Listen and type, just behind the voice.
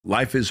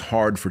life is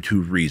hard for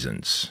two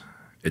reasons.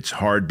 It's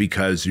hard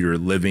because you're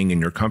living in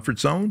your comfort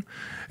zone.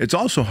 It's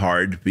also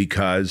hard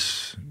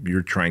because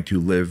you're trying to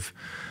live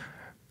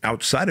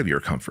outside of your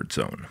comfort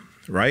zone,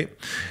 right?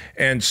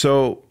 And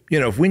so,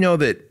 if we know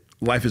that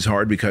life is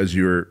hard because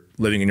you're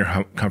living in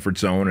your comfort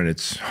zone, and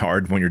it's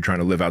hard when you're trying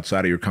to live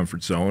outside of your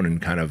comfort zone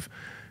and kind of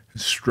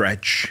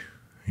stretch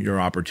your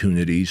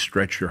opportunities,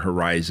 stretch your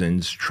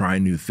horizons, try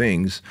new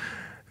things,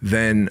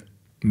 then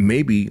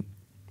maybe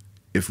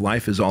if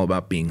life is all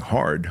about being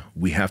hard,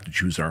 we have to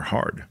choose our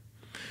hard.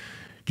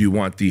 Do you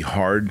want the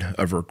hard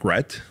of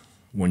regret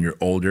when you're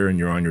older and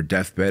you're on your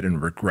deathbed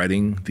and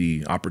regretting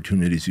the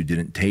opportunities you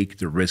didn't take,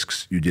 the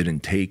risks you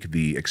didn't take,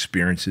 the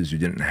experiences you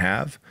didn't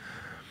have?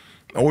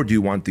 Or do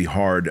you want the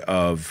hard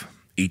of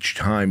each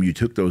time you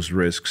took those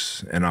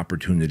risks and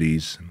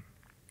opportunities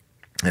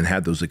and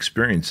had those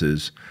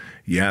experiences?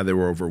 Yeah, they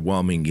were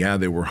overwhelming. Yeah,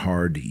 they were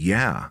hard.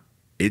 Yeah,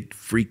 it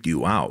freaked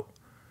you out,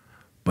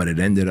 but it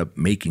ended up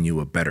making you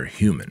a better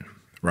human,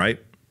 right?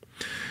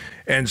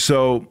 And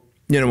so,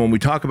 when we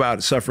talk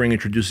about suffering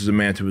introduces a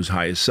man to his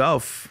highest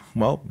self,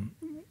 well,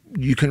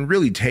 you can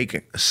really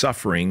take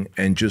suffering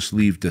and just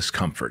leave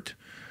discomfort.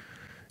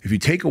 If you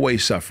take away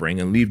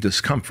suffering and leave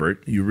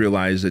discomfort, you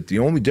realize that the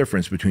only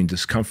difference between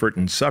discomfort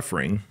and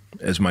suffering,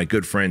 as my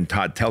good friend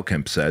Todd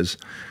Telkemp says,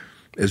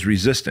 is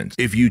resistance.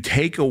 If you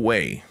take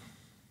away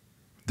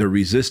the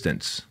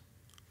resistance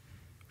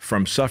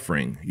from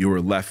suffering, you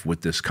are left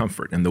with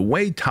discomfort. And the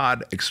way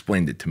Todd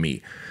explained it to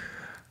me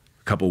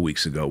a couple of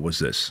weeks ago was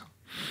this.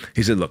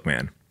 He said, look,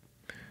 man,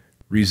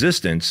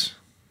 resistance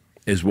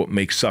is what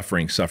makes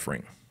suffering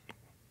suffering.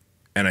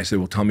 And I said,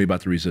 well, tell me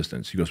about the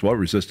resistance. He goes, well,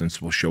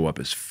 resistance will show up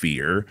as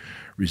fear.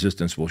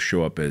 Resistance will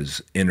show up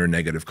as inner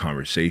negative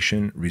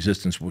conversation.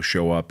 Resistance will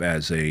show up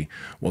as the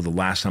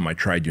last time I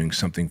tried doing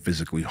something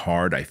physically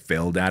hard, I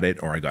failed at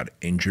it or I got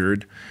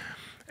injured.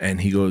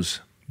 And he goes,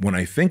 when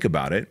I think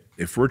about it,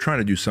 if we're trying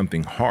to do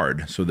something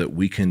hard so that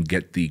we can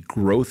get the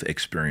growth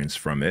experience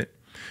from it,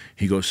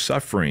 he goes,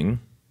 suffering,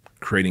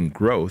 creating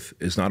growth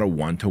is not a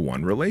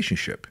 1-to-1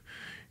 relationship.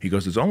 He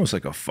goes, it's almost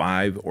like a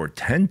 5 or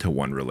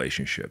 10-to-1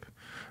 relationship.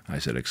 I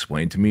said,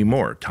 explain to me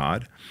more,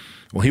 Todd.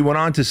 Well, he went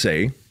on to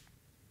say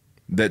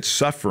that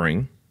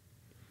suffering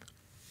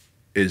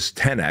is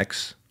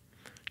 10x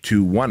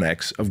to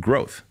 1x of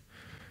growth.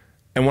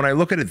 And when I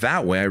look at it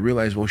that way, I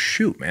realize, well,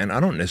 shoot, man, I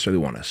don't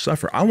necessarily want to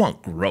suffer. I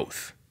want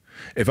growth.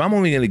 If I'm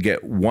only going to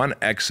get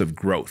 1x of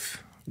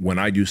growth when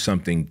I do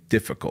something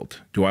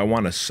difficult, do I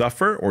want to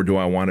suffer or do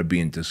I want to be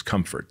in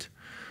discomfort?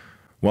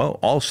 Well,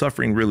 all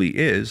suffering really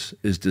is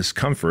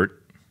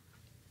discomfort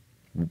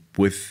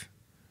with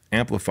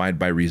amplified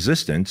by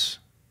resistance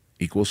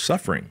equals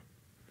suffering.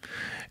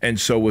 And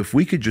so if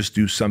we could just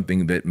do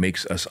something that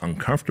makes us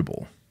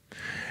uncomfortable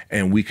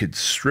and we could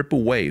strip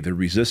away the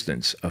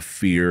resistance of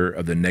fear,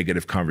 of the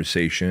negative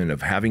conversation,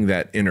 of having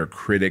that inner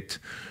critic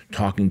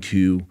talking to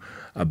you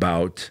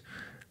about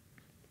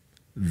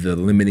the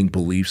limiting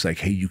beliefs like,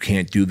 hey, you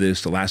can't do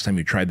this. The last time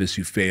you tried this,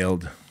 you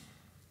failed.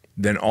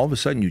 Then all of a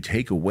sudden you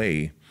take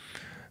away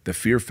the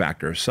fear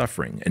factor of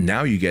suffering. And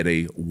now you get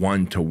a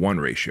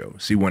 1-to-1 ratio.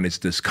 See, when it's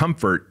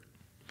discomfort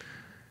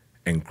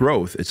and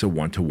growth, it's a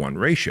 1-to-1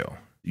 ratio.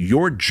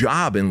 Your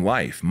job in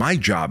life, my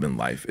job in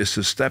life, is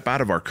to step out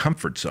of our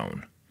comfort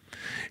zone.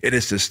 It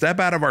is to step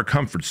out of our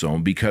comfort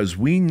zone because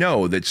we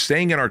know that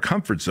staying in our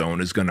comfort zone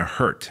is going to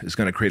hurt. It's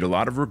going to create a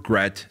lot of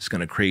regret. It's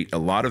going to create a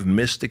lot of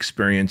missed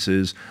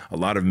experiences, a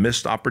lot of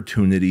missed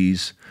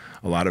opportunities,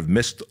 a lot of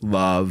missed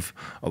love,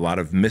 a lot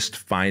of missed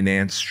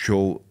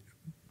financial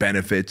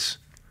benefits.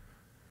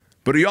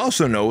 But you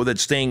also know that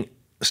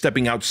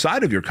stepping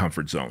outside of your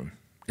comfort zone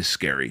is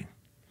scary.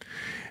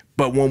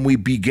 But when we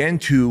begin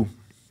to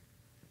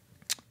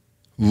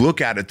look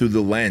at it through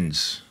the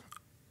lens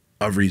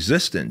of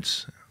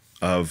resistance,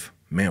 of,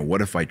 man,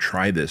 what if I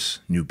try this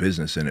new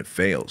business and it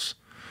fails?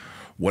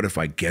 What if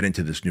I get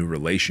into this new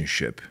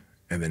relationship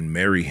and then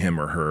marry him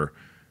or her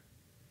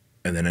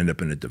and then end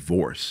up in a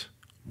divorce?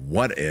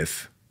 What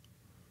if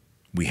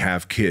we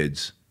have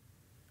kids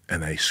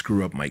and I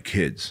screw up my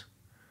kids?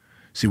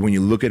 See, when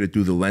you look at it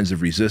through the lens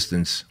of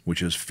resistance,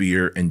 which is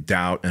fear and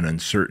doubt and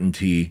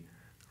uncertainty,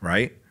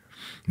 right?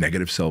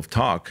 Negative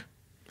self-talk,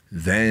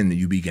 then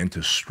you begin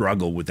to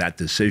struggle with that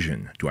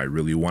decision. Do I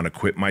really want to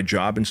quit my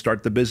job and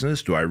start the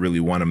business? Do I really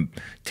want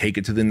to take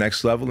it to the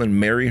next level and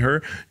marry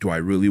her? Do I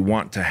really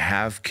want to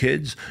have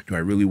kids? Do I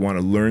really want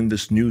to learn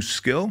this new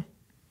skill?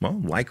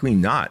 Well, likely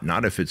not.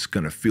 Not if it's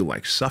going to feel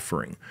like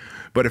suffering.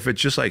 But if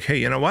it's just like, hey,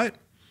 you know what?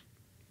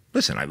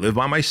 Listen, I live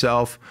by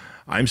myself.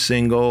 I'm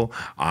single.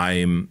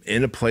 I'm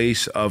in a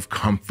place of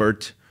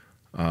comfort.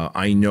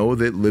 I know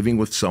that living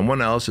with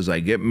someone else as I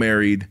get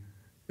married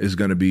is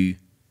going to be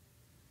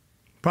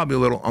probably a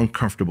little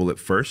uncomfortable at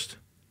first,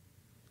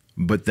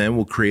 but then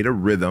we'll create a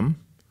rhythm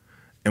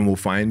and we'll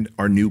find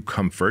our new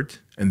comfort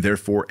and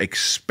therefore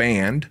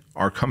expand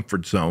our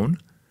comfort zone.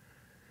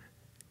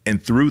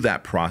 And through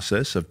that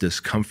process of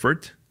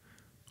discomfort,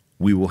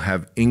 we will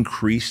have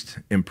increased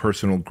in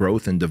personal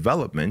growth and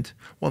development.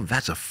 Well,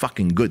 that's a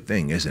fucking good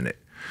thing, isn't it?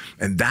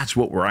 And that's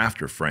what we're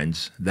after,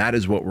 friends. That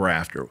is what we're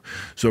after.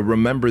 So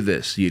remember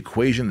this, the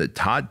equation that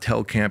Todd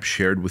Telkamp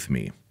shared with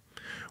me,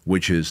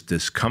 which is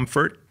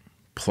discomfort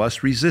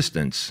plus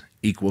resistance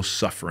equals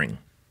suffering.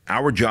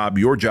 Our job,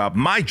 your job,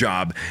 my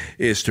job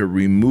is to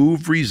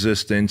remove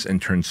resistance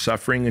and turn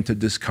suffering into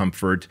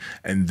discomfort,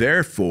 and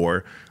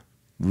therefore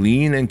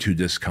lean into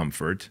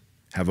discomfort,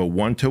 have a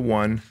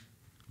one-to-one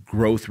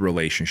growth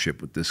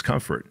relationship with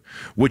discomfort,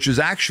 which is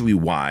actually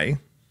why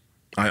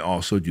I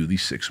also do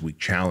these 6-week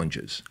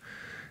challenges.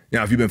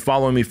 Now, if you've been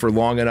following me for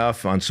long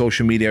enough on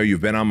social media, or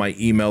you've been on my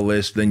email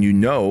list, then you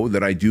know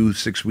that I do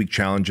 6-week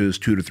challenges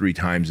 2 to 3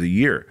 times a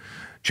year.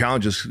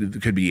 Challenges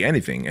could be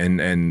anything.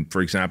 And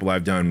for example,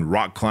 I've done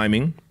rock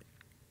climbing.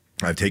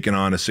 I've taken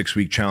on a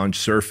 6-week challenge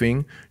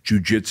surfing,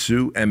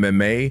 jiu-jitsu,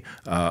 MMA,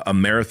 a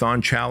marathon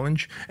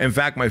challenge. In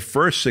fact, my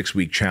first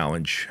 6-week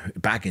challenge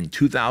back in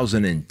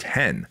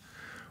 2010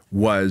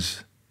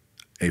 was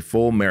a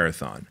full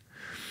marathon.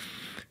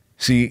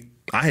 See,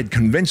 I had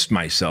convinced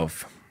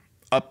myself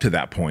up to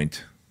that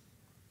point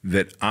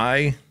that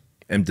I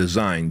am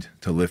designed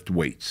to lift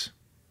weights.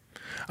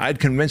 I had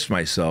convinced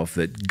myself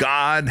that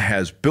God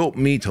has built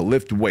me to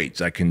lift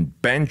weights. I can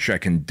bench, I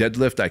can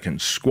deadlift, I can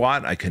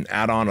squat, I can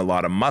add on a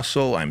lot of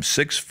muscle. I'm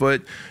 6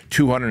 foot,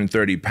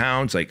 230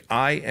 pounds. Like,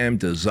 I am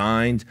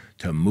designed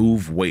to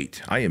move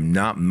weight. I am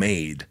not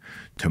made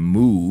to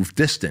move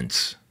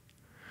distance.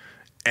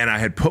 And I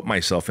had put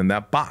myself in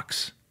that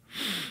box.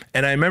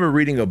 And I remember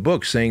reading a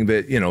book saying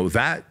that, you know,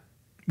 that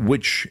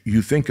which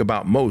you think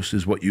about most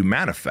is what you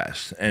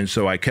manifest. And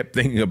so I kept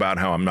thinking about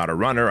how I'm not a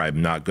runner.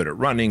 I'm not good at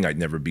running. I'd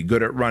never be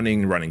good at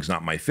running. Running's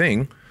not my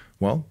thing.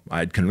 Well, I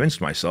had convinced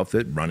myself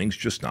that running's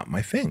just not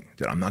my thing,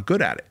 that I'm not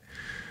good at it.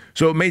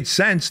 So it made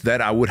sense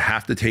that I would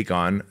have to take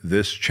on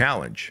this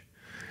challenge.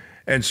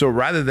 And so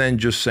rather than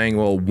just saying,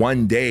 well,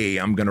 one day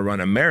I'm going to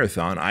run a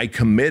marathon, I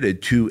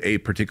committed to a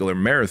particular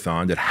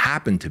marathon that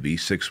happened to be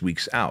 6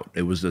 weeks out.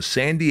 It was the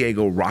San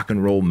Diego Rock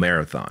and Roll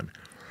Marathon.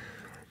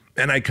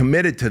 And I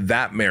committed to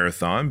that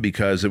marathon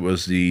because it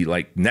was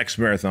the next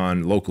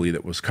marathon locally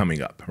that was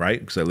coming up, right?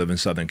 Because I live in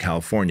Southern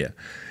California.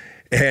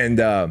 And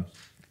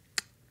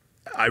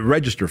I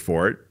register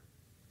for it,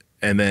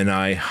 and then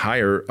I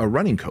hire a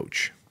running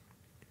coach.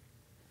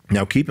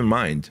 Now, keep in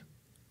mind,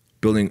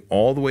 building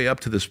all the way up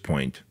to this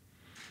point,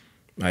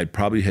 I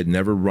probably had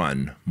never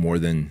run more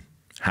than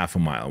half a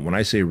mile. When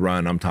I say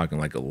run, I'm talking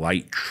like a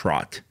light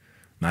trot,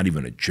 not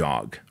even a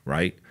jog,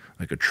 right?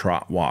 Like a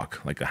trot walk,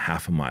 like a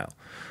half a mile.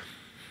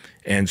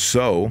 And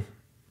so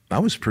I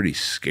was pretty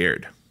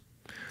scared.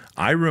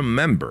 I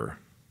remember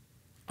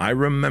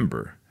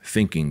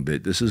thinking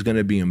that this is going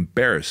to be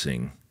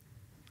embarrassing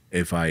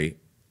if I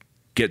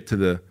get to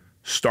the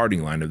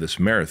starting line of this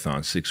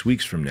marathon 6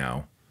 weeks from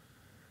now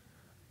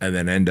and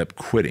then end up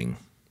quitting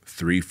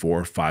 3,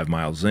 4, 5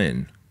 miles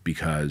in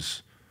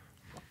because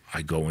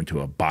I go into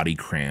a body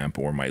cramp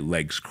or my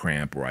legs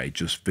cramp or I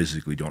just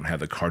physically don't have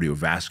the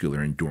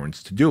cardiovascular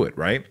endurance to do it,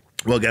 right?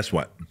 Well, guess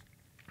what?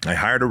 I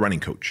hired a running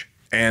coach.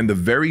 And the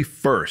very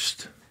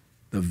first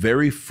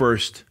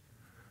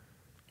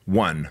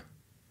one,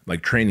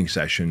 like training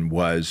session,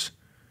 was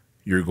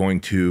you're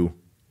going to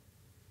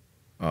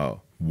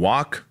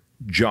walk,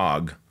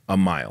 jog a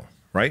mile,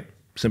 right?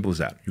 Simple as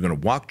that. You're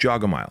going to walk,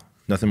 jog a mile,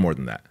 nothing more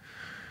than that.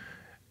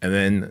 And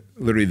then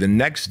literally the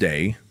next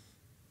day,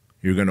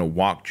 you're going to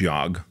walk,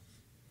 jog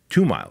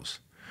 2 miles.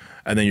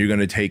 And then you're going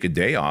to take a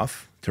day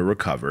off to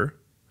recover.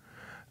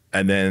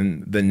 And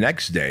then the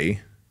next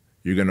day,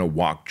 you're going to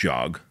walk,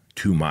 jog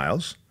 2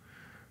 miles.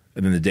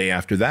 And then the day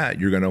after that,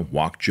 you're going to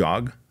walk,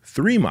 jog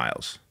 3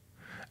 miles.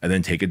 And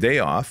then take a day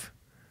off.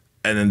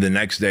 And then the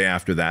next day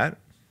after that,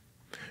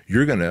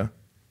 you're going to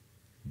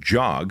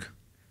jog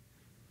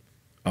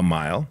a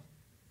mile,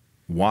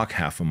 walk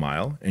half a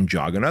mile, and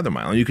jog another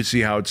mile. And you can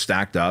see how it's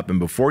stacked up. And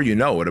before you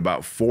know it,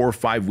 about 4 or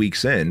 5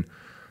 weeks in,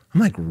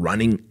 I'm like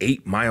running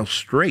 8 miles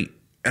straight.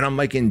 And I'm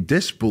like in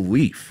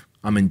disbelief.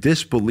 I'm in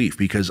disbelief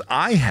because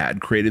I had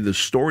created the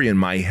story in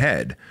my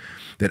head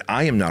that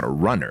I am not a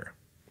runner,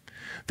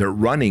 that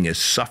running is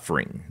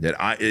suffering, that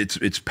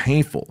it's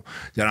painful,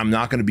 that I'm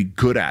not going to be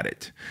good at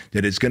it,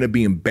 that it's going to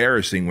be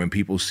embarrassing when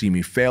people see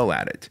me fail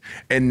at it.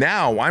 And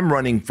now I'm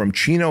running from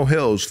Chino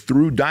Hills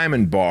through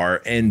Diamond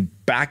Bar and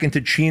back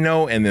into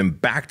Chino and then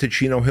back to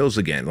Chino Hills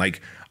again.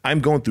 Like, I'm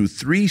going through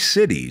 3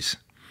 cities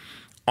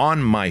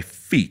on my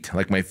feet.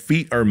 Like, my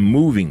feet are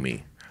moving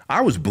me. I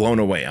was blown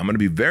away. I'm going to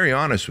be very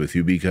honest with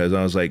you because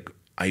I was like,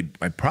 I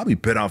probably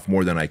bit off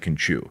more than I can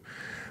chew.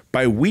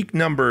 By week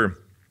number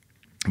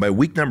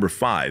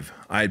 5,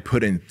 I had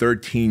put in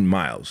 13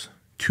 miles,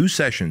 2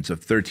 sessions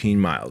of 13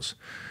 miles.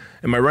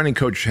 And my running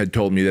coach had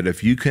told me that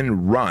if you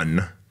can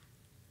run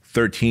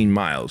 13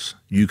 miles,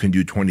 you can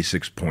do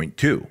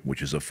 26.2,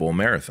 which is a full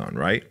marathon,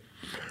 right?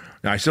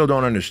 Now, I still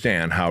don't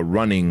understand how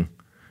being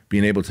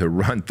able to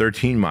run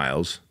 13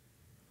 miles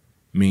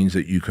means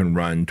that you can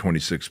run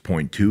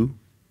 26.2,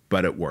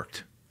 but it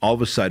worked. All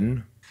of a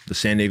sudden, the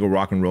San Diego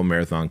Rock and Roll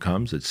Marathon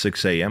comes at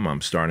 6 a.m.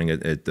 I'm standing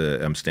at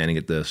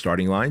the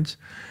starting lines,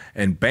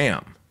 and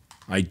bam,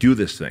 I do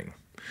this thing.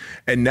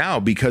 And now,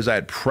 because I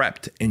had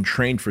prepped and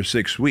trained for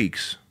 6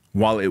 weeks,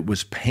 while it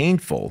was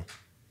painful,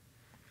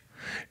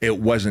 it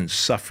wasn't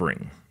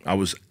suffering. I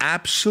was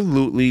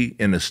absolutely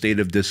in a state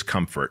of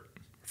discomfort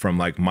from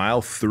like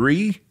mile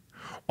 3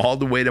 all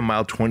the way to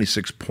mile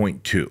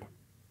 26.2.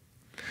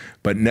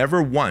 But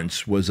never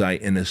once was I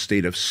in a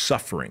state of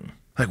suffering.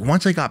 Like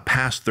once I got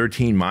past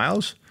 13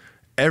 miles,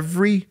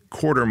 every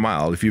quarter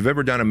mile, if you've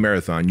ever done a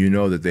marathon, you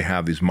know that they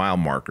have these mile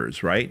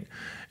markers, right?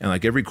 And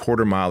like every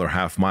quarter mile or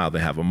half mile, they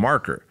have a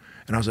marker.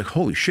 And I was like,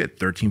 holy shit,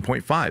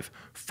 13.5,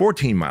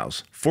 14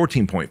 miles,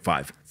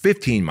 14.5,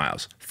 15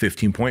 miles,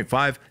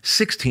 15.5,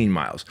 16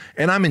 miles.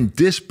 And I'm in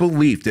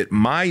disbelief that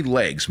my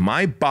legs,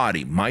 my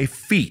body, my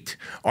feet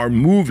are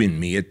moving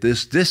me at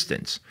this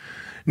distance.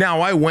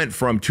 Now, I went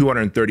from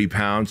 230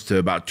 pounds to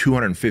about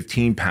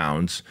 215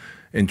 pounds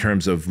in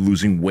terms of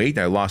losing weight.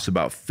 I lost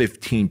about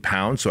 15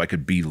 pounds so I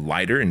could be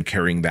lighter and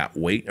carrying that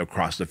weight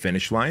across the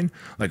finish line.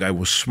 Like I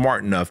was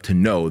smart enough to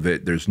know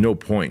that there's no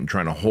point in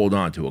trying to hold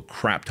on to a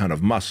crap ton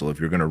of muscle if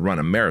you're going to run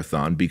a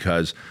marathon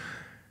because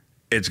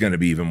it's going to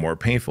be even more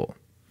painful.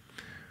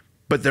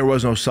 But there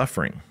was no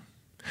suffering.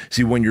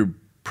 See, when you're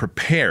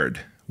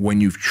prepared,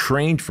 when you've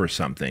trained for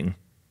something,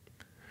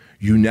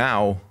 you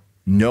now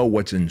know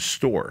what's in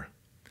store.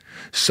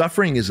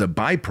 Suffering is a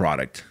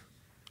byproduct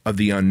of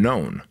the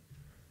unknown.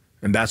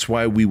 And that's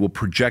why we will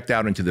project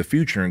out into the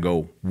future and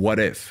go, what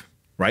if,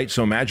 right?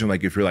 So imagine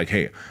like if you're like,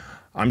 hey,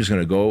 I'm just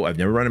going to go, I've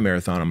never run a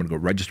marathon. I'm going to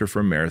go register for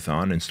a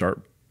marathon and start,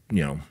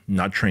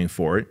 not train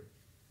for it.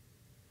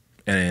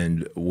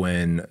 And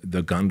when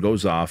the gun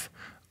goes off,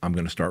 I'm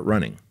going to start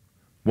running.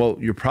 Well,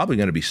 you're probably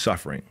going to be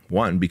suffering.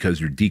 One, because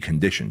you're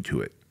deconditioned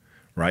to it,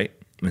 right?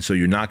 And so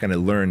you're not going to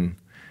learn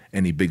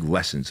any big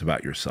lessons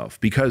about yourself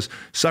because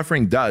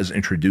suffering does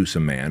introduce a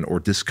man, or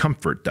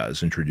discomfort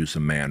does introduce a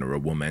man or a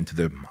woman to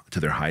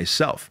their highest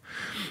self.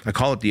 I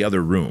call it the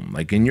other room.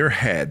 Like in your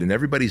head, in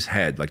everybody's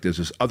head, like there's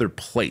this other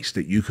place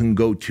that you can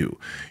go to.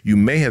 You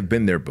may have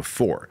been there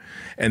before.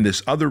 And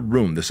this other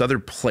room, this other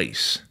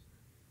place,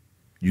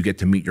 you get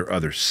to meet your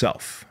other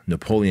self.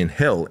 Napoleon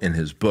Hill, in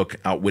his book,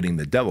 Outwitting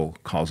the Devil,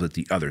 calls it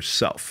the other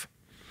self.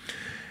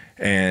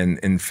 And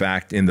in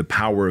fact, in The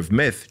Power of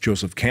Myth,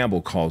 Joseph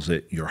Campbell calls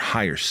it your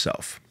higher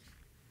self.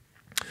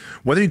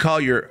 Whether you call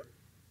it your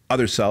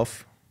other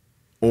self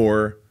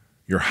or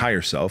your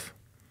higher self,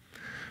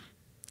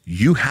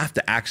 you have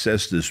to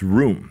access this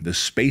room, this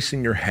space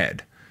in your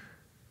head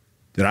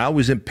that I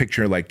always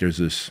picture like there's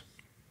this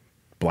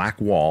black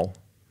wall.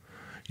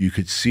 You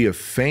could see a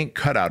faint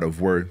cutout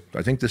of where,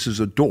 I think this is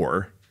a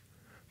door,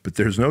 but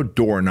there's no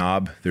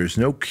doorknob, there's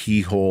no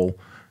keyhole.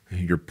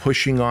 You're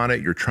pushing on it,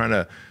 you're trying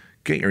to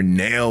get your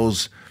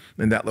nails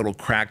in that little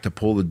crack to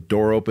pull the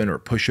door open or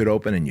push it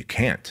open, and you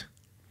can't.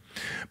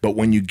 But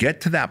when you get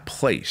to that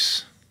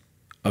place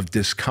of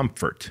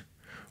discomfort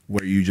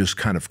where you just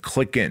kind of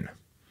click in,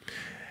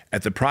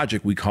 at the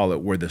project we call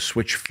it where the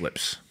switch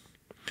flips.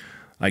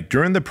 Like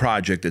during the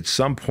project, at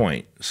some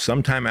point,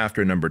 sometime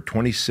after number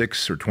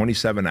 26 or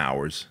 27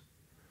 hours,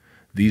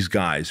 these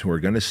guys who are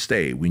going to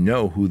stay, we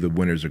know who the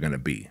winners are going to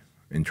be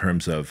in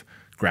terms of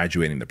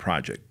graduating the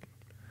project,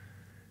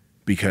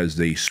 because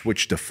they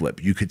switched to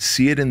flip. You could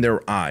see it in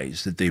their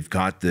eyes that they've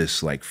got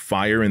this like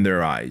fire in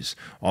their eyes.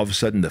 All of a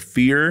sudden, the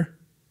fear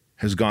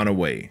has gone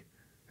away.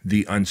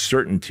 The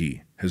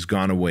uncertainty has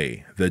gone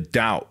away. The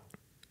doubt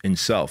in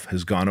self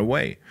has gone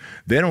away.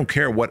 They don't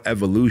care what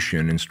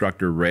evolution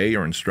Instructor Ray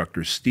or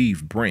Instructor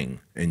Steve bring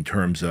in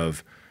terms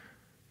of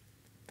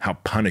how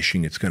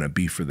punishing it's going to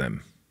be for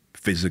them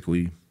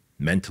physically,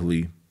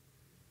 mentally,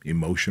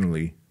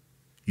 emotionally.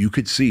 You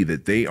could see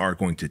that they are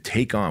going to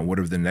take on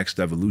whatever the next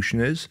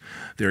evolution is.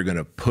 They're going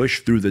to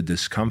push through the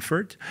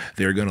discomfort.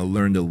 They're going to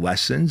learn the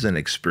lessons and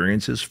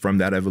experiences from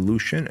that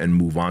evolution and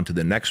move on to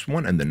the next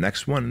one and the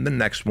next one and the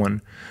next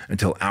one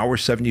until hour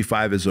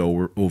 75 is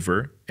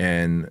over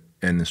and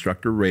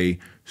Instructor Ray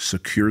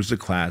secures the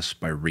class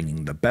by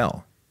ringing the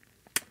bell.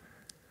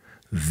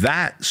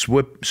 That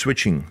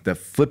switching, the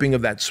flipping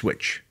of that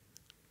switch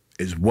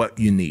is what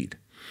you need.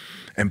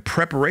 And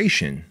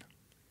preparation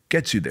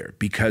gets you there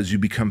because you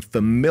become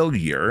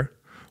familiar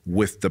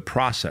with the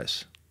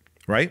process,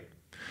 right?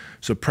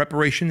 So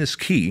preparation is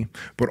key,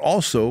 but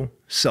also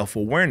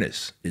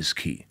self-awareness is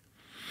key.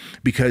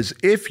 Because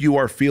if you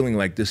are feeling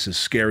like this is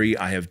scary,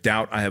 I have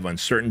doubt, I have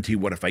uncertainty,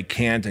 what if I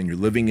can't, and you're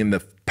living in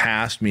the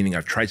past, meaning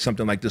I've tried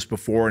something like this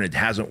before and it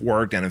hasn't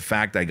worked, and in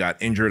fact, I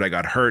got injured, I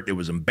got hurt, it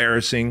was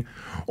embarrassing,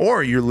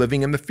 or you're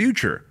living in the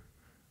future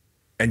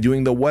and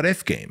doing the what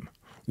if game.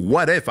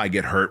 What if I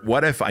get hurt?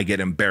 What if I get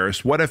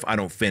embarrassed? What if I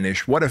don't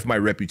finish? What if my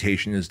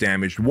reputation is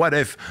damaged? What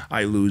if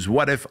I lose?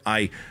 What if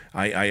I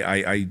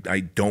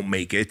don't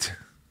make it?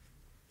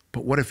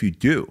 But what if you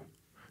do?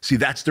 See,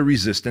 that's the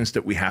resistance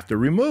that we have to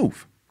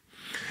remove.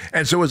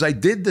 And so as I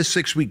did the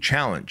 6-week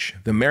challenge,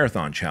 the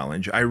marathon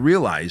challenge, I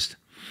realized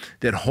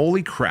that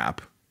holy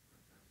crap,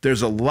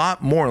 there's a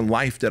lot more in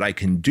life that I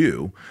can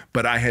do,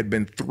 but I had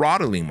been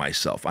throttling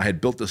myself. I had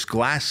built this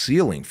glass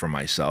ceiling for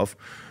myself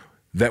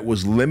that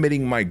was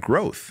limiting my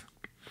growth.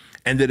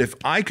 And that if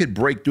I could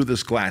break through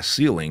this glass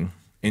ceiling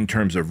in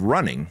terms of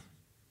running,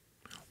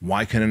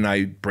 why couldn't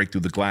I break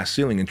through the glass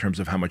ceiling in terms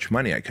of how much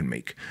money I can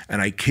make?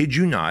 And I kid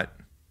you not,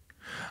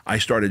 I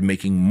started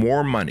making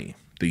more money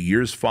the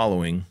years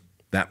following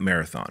that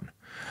marathon.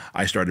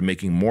 I started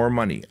making more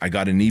money. I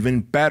got in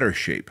even better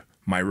shape.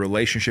 My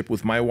relationship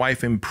with my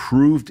wife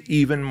improved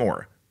even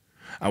more.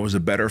 I was a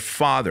better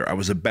father. I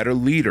was a better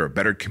leader, a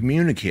better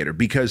communicator,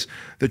 because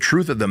the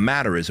truth of the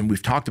matter is, and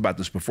we've talked about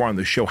this before on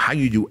the show, how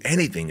you do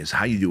anything is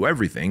how you do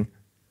everything.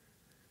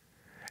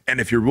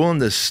 And if you're willing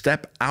to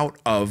step out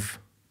of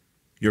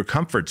your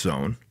comfort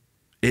zone,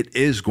 it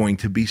is going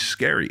to be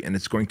scary and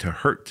it's going to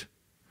hurt,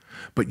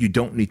 but you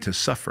don't need to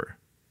suffer.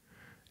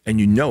 And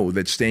you know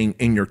that staying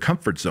in your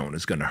comfort zone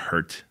is going to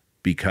hurt,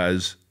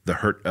 because the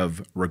hurt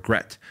of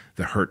regret,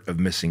 the hurt of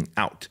missing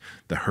out,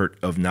 the hurt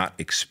of not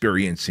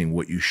experiencing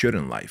what you should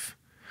in life.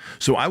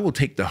 So I will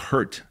take the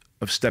hurt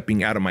of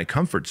stepping out of my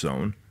comfort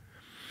zone,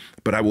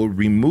 but I will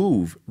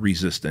remove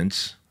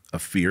resistance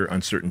of fear,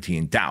 uncertainty,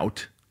 and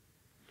doubt,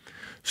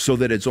 so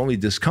that it's only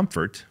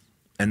discomfort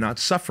and not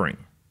suffering.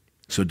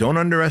 So don't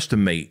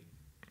underestimate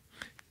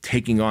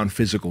taking on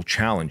physical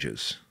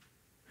challenges.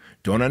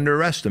 Don't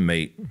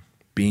underestimate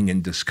being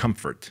in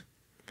discomfort.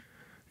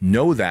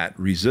 Know that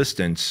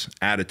resistance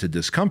added to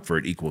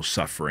discomfort equals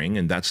suffering,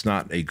 and that's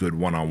not a good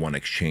one-on-one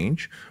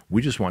exchange.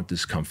 We just want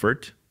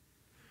discomfort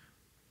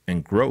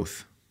and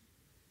growth,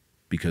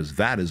 because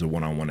that is a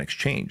one-on-one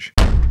exchange.